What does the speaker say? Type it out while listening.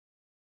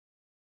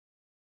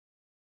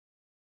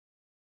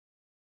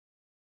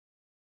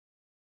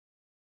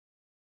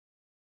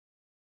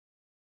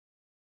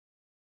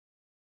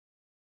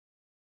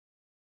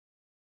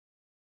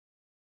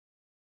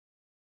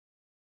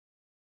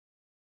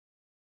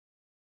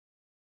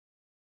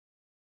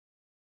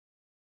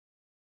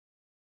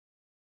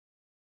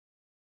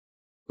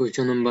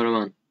Question number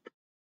 1.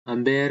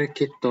 Aber,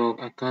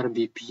 ketok,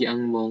 aKarbipi,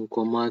 angbong,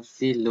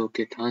 komatsi, lo,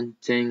 kethan,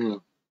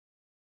 chenglo.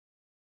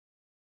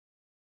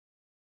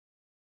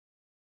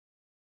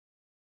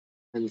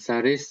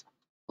 Answer is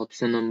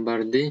option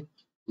number D.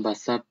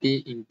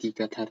 Basapi, Ingti,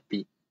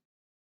 Katharpi.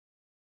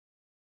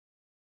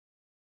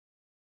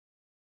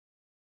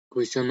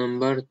 Question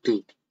number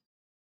 2.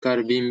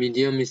 Karbi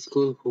Medium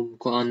School,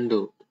 humko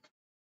ando.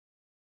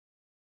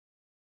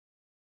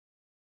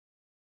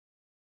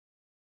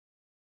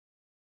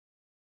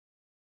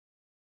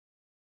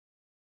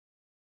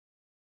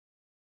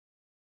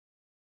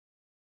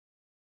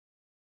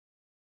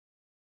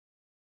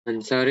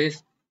 Answer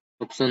is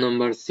option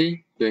number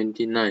C.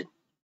 29.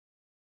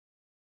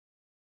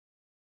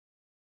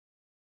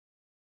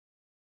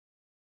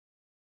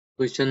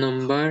 Question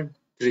number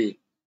 3.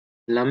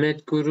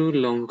 Lammetkuru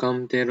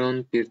Longkam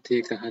Teron,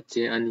 pirthe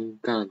kahache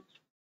aningkan.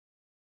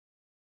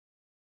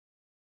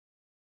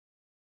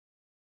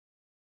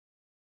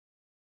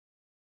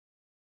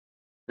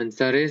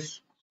 Answer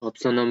is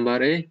option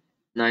number A.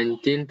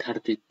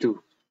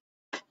 1932.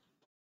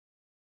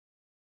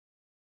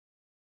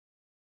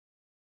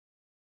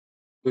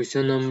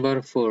 Question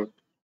number 4.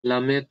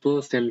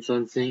 Lammetpo,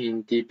 Semson sing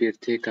Ingti,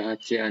 pirthe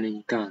kahache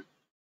aningkan.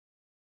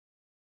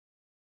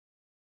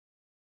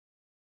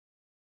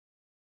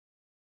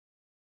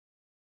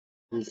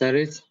 Answer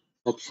is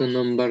option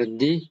number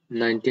D.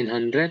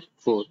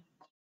 1904.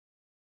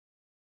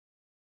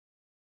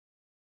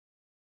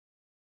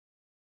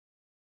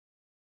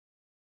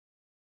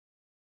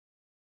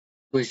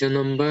 Question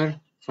number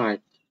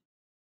 5.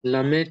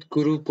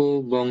 Lammetkuru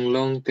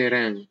Bonglong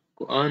Terang,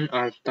 koan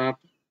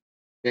artap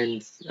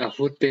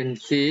food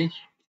pensi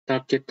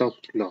tap ketok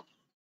lo.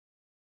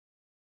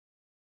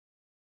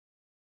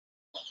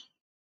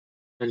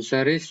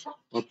 Answer is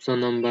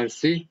option number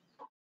C.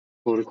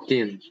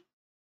 14.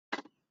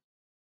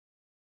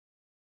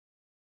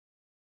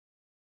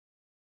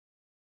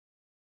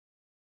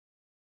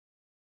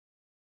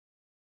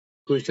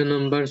 Question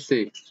number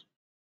 6.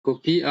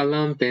 Kopi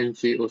alam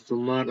pensi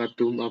Osomar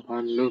atum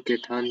aphan lo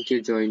kethan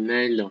ke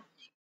joinai lo.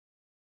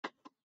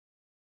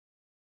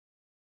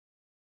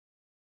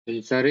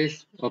 Answer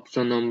is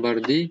option number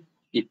D.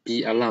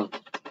 Ipi alam.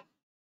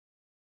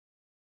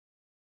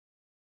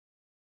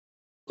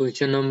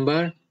 Question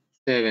number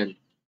 7.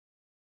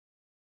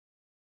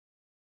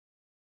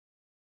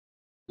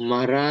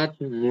 Marat,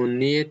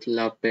 Monit,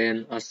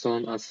 lapen,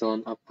 ason,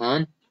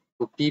 aphan,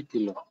 Kopi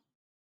pulo.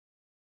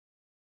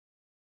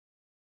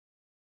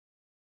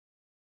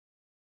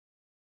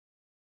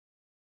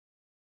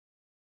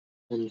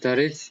 Answer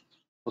is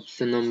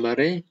option number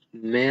A.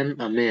 Men,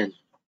 amen.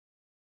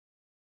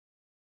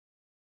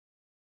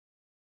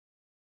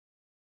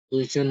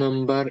 Question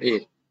number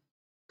 8.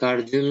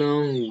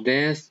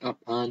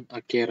 Karjulongaphan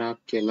akerap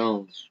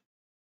kelong.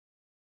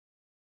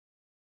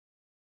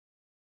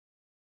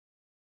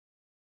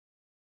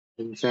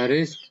 Answer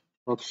is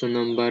option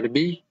number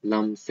B.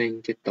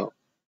 Lamseng ketok.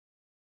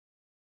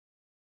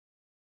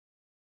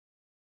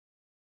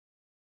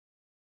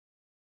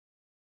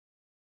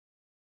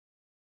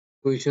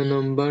 Question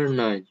number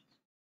 9.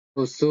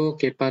 Oso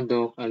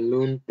kepadok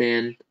alun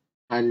pen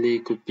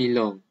ali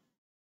kupilong.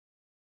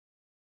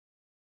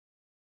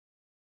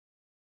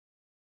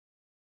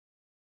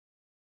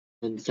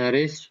 Answer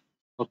is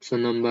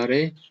option number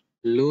A.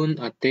 Lun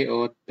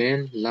ateot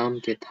pen lam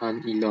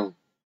kethan ilong.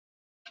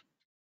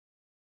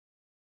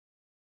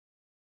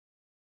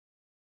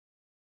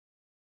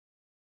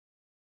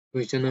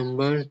 Question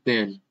number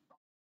 10.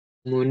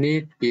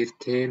 Monit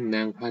pirthe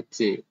nang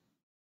hache.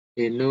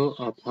 Eno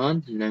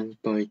aphan nang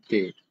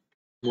toite.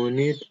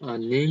 Monit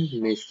aning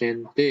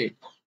mesente.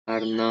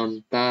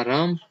 Arnam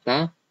taram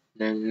ta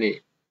nang ne.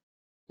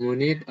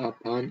 Monit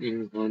aphan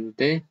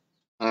inghonte.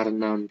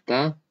 Arnam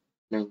ta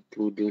nang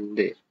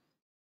pudunde.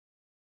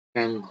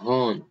 Kang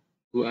hon.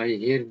 Ku ai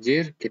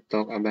hirjir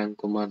ketok abang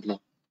komadlo.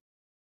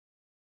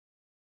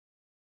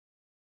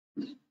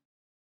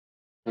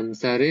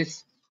 Answer is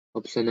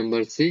option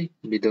number C.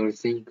 Bidor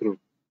sing group.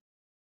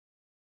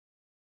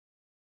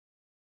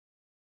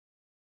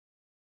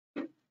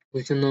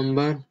 Question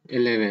number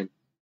 11.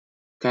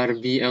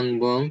 Karbi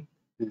angbong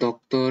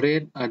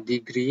doctorate a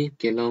degree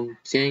kelong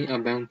cheng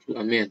abang pu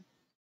amen.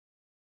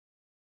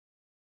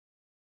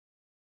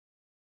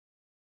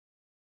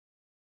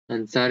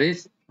 Answer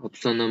is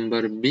option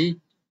number B.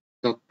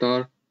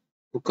 Dr.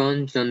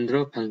 Hukan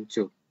Chandra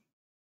Phangcho.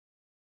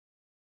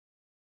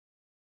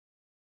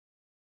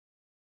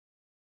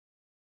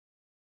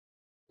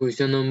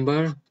 Question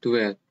number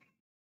 12.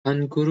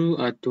 Hankuru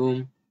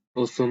atum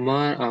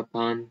Osomar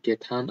aphan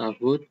kethan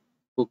ahut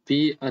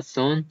Kopi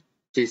ason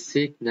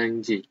chisik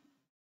nangji.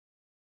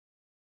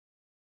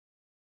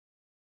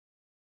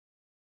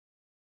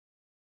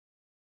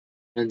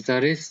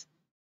 Answer is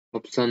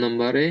option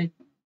number A.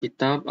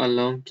 Kitab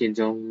along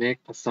kejong mek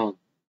ason.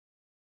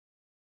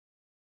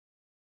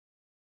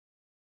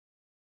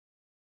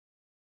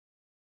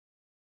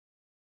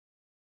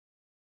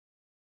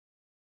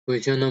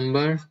 Question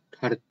number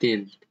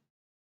 13.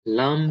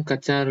 Lam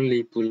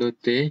kacharli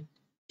pulote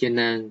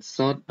akenang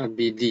sot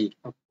abidi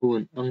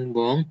apun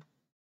angbong,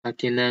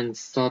 akenang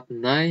sot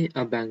nai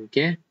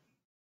abangke.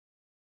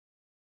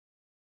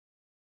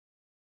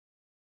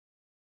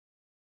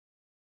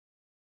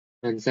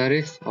 Answer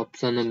is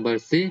option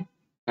number C,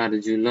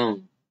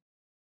 Karjulong.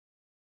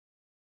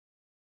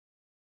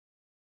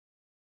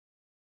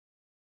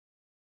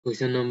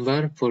 Question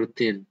number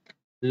 14.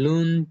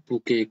 Lun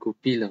puke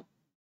kupila.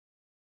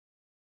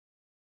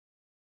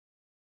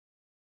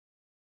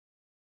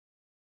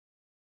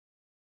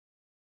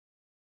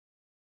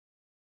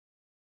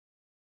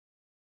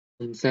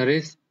 Answer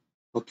is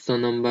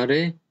option number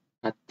A,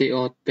 ate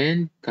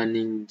pen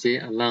kaning je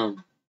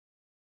alam.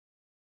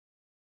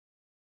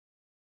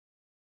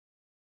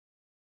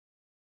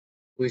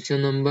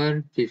 Question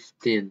number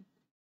 15.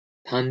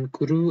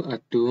 Thankuru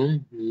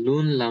atum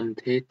lun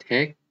lamthe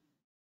thek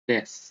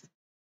des.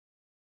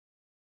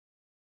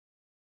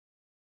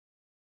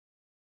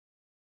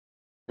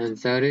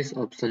 Answer is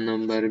option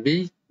number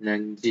B,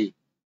 Nangji.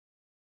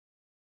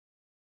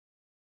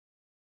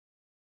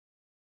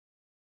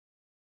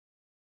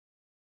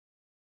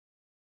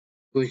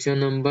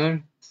 Question number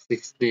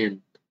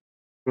 16.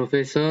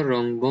 Professor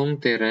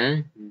Rongbong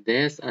Terang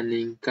des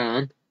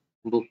aningkan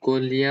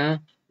bukolia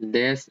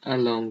des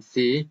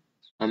alongsi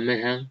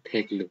amehang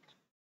theklu.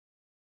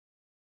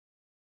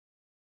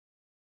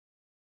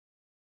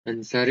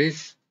 Answer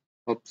is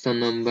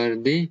option number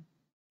D,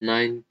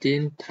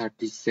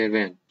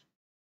 1937.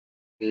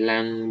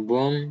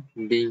 Rongbong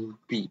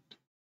Bingpi.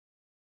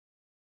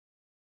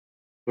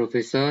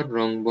 Professor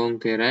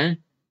Rongbong Terang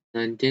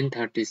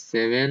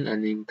 1937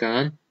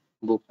 aningkan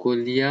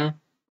bukolia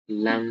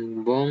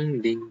Rongbong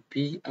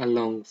Dingpi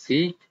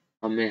alongsi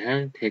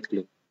amehang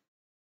theklu.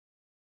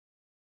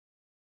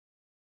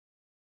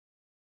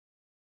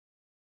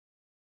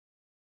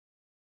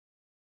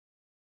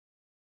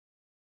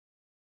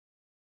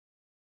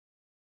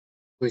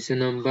 Question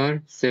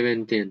number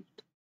 17.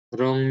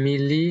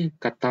 Rongmili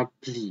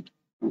Katapli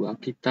buah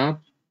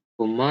kitab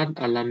Komat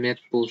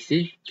Lammetpo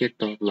si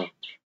ketok.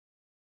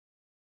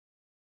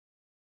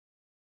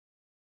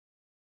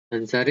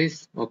 Answer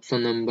is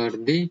option number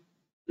D,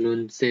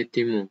 Lunse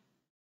Timu.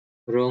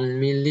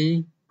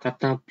 Rongmili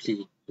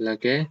Katapli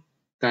lage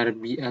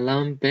Karbi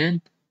alam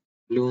pen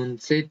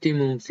Lunse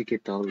Timung si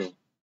ketok.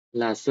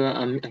 Laso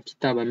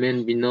kitab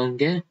amen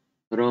binongge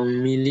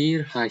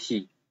Rongmilir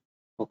hahi.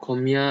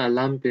 Okomia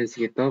alam pen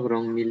si ketok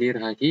Rongmilir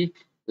hahi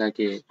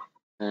lage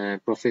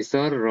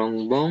Profesor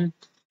Rongbong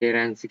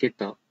Terang si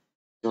ketok.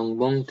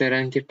 Rongbong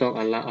Terang ketok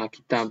ala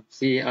kitab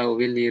si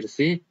awilir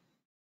si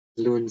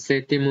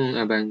Lunse Timung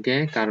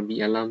abangke Karbi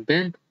alam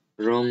pen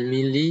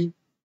Rongmili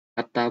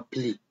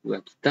Katapli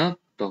buat kitab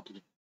tok.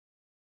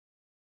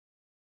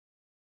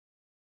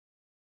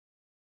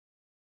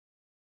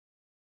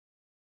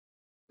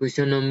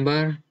 Question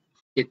number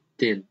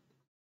 18.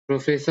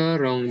 Profesor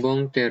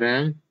Rongbong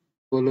Terang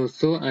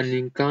Poloso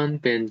aningkan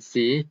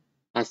pensi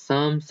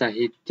Assam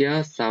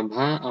Sahitya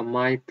Sabha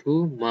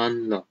Amaipu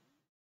Manlo.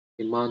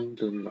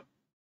 Imandunlo.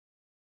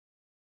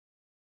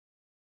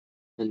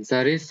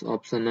 Answer is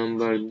option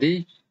number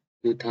D,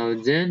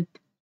 2009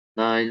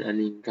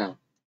 aningkan.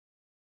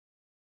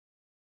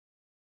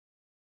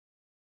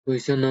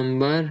 Question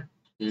number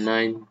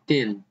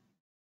 19.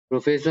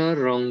 Profesor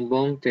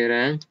Rongbong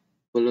Terang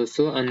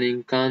Poloso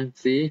aningkan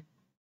si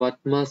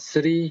Padma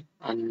Shri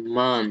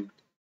Anman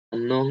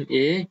Anong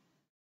E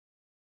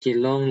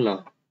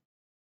Kilongla.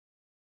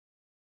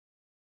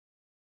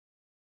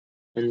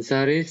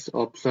 Answer is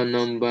option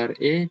number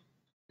A,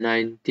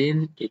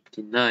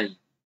 1989.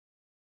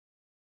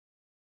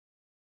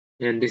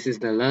 And this is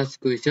the last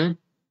question.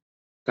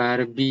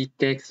 Karbi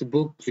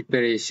Textbook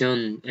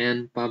Preparation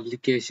and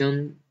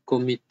Publication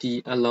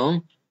Committee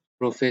along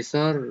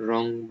Professor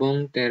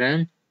Rongbong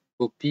Terang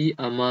Kopi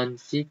aman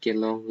si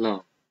Kelongla.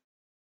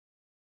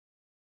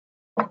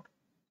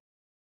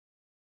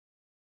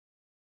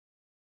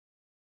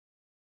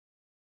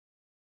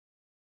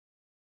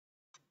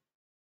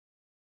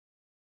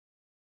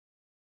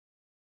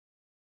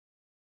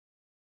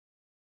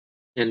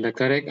 And the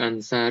correct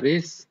answer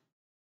is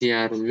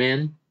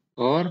chairman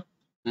or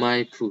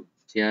Maipu.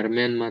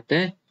 Chairman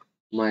mate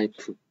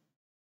Maipu.